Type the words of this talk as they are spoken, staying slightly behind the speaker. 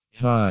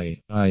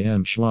Hi, I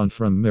am Sean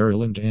from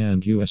Maryland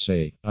and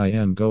USA. I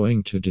am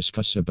going to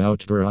discuss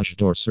about garage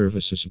door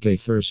services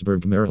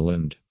Gaithersburg,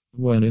 Maryland.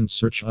 When in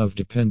search of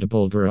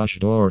dependable garage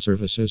door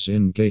services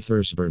in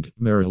Gaithersburg,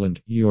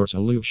 Maryland, your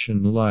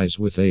solution lies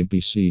with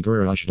ABC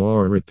Garage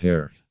Door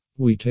Repair.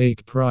 We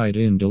take pride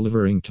in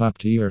delivering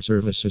top-tier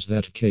services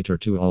that cater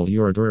to all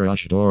your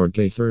garage door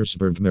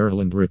Gaithersburg,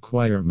 Maryland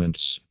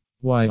requirements.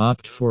 Why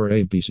opt for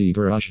ABC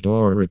Garage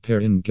Door Repair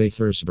in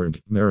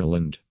Gaithersburg,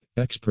 Maryland?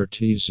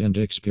 Expertise and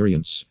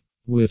experience.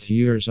 With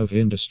years of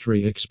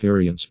industry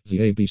experience, the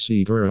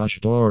ABC Garage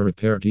Door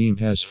Repair team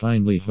has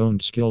finely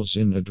honed skills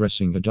in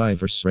addressing a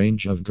diverse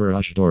range of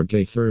garage door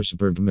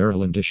Gaithersburg,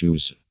 Maryland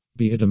issues.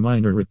 Be it a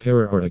minor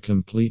repair or a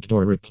complete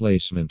door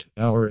replacement,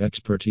 our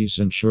expertise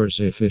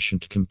ensures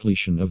efficient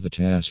completion of the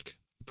task.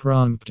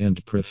 Prompt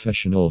and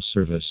professional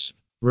service.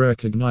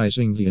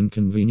 Recognizing the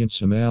inconvenience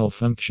a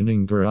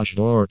malfunctioning garage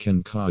door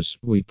can cause,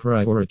 we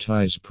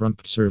prioritize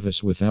prompt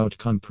service without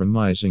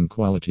compromising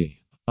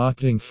quality.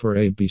 Opting for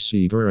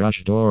ABC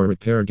Garage Door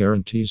Repair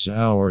guarantees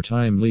our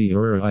timely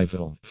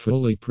arrival,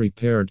 fully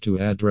prepared to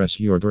address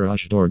your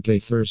garage door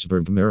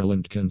Gaithersburg,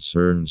 Maryland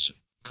concerns.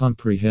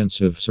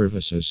 Comprehensive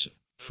services.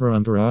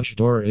 From garage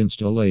door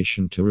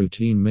installation to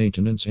routine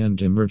maintenance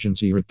and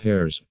emergency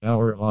repairs,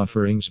 our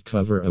offerings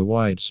cover a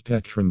wide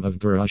spectrum of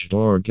garage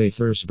door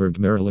Gaithersburg,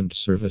 Maryland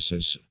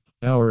services.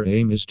 Our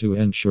aim is to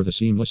ensure the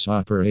seamless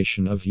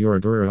operation of your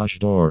garage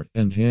door,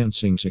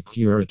 enhancing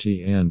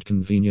security and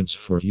convenience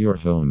for your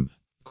home.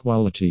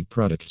 Quality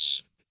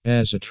products.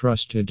 As a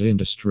trusted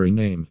industry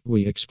name,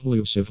 we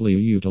exclusively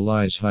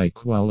utilize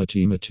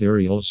high-quality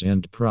materials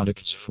and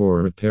products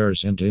for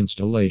repairs and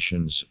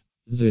installations.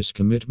 This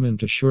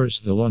commitment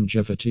assures the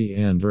longevity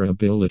and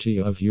durability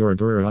of your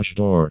garage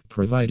door,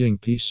 providing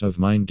peace of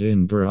mind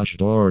in Garage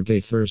Door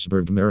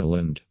Gaithersburg,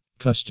 Maryland.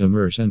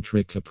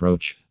 Customer-centric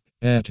approach.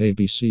 At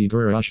ABC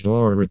Garage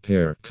Door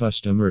Repair,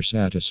 customer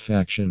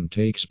satisfaction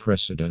takes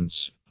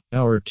precedence.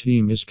 Our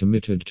team is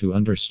committed to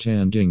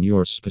understanding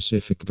your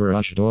specific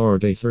garage door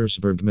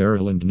Gaithersburg,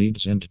 Maryland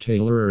needs and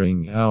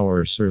tailoring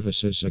our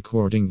services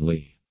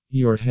accordingly.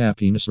 Your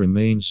happiness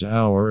remains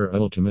our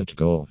ultimate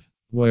goal.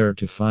 Where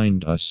to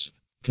find us?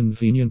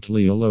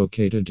 Conveniently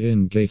located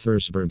in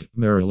Gaithersburg,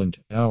 Maryland,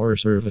 our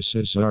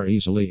services are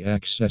easily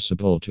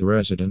accessible to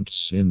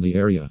residents in the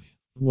area.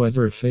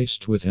 Whether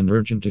faced with an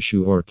urgent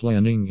issue or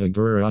planning a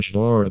garage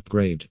door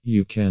upgrade,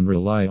 you can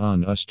rely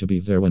on us to be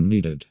there when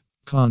needed.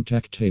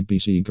 Contact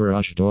ABC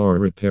Garage Door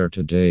Repair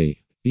today.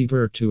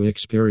 Eager to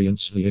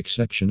experience the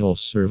exceptional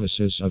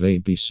services of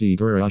ABC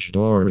Garage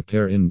Door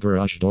Repair in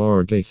Garage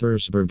Door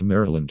Gaithersburg,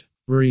 Maryland.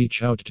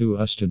 Reach out to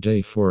us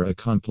today for a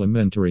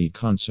complimentary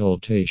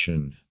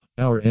consultation.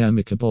 Our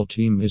amicable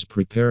team is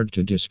prepared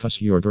to discuss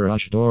your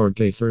garage door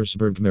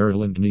Gaithersburg,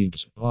 Maryland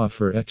needs,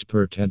 offer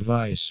expert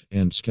advice,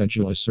 and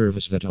schedule a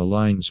service that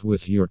aligns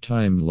with your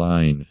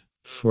timeline.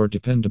 For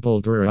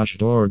dependable garage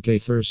door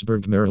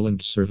Gaithersburg,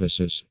 Maryland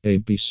services,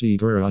 ABC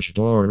Garage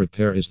Door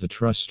Repair is the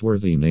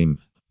trustworthy name.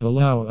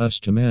 Allow us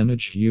to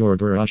manage your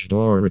garage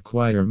door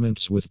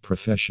requirements with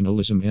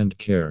professionalism and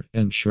care,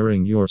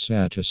 ensuring your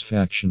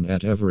satisfaction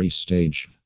at every stage.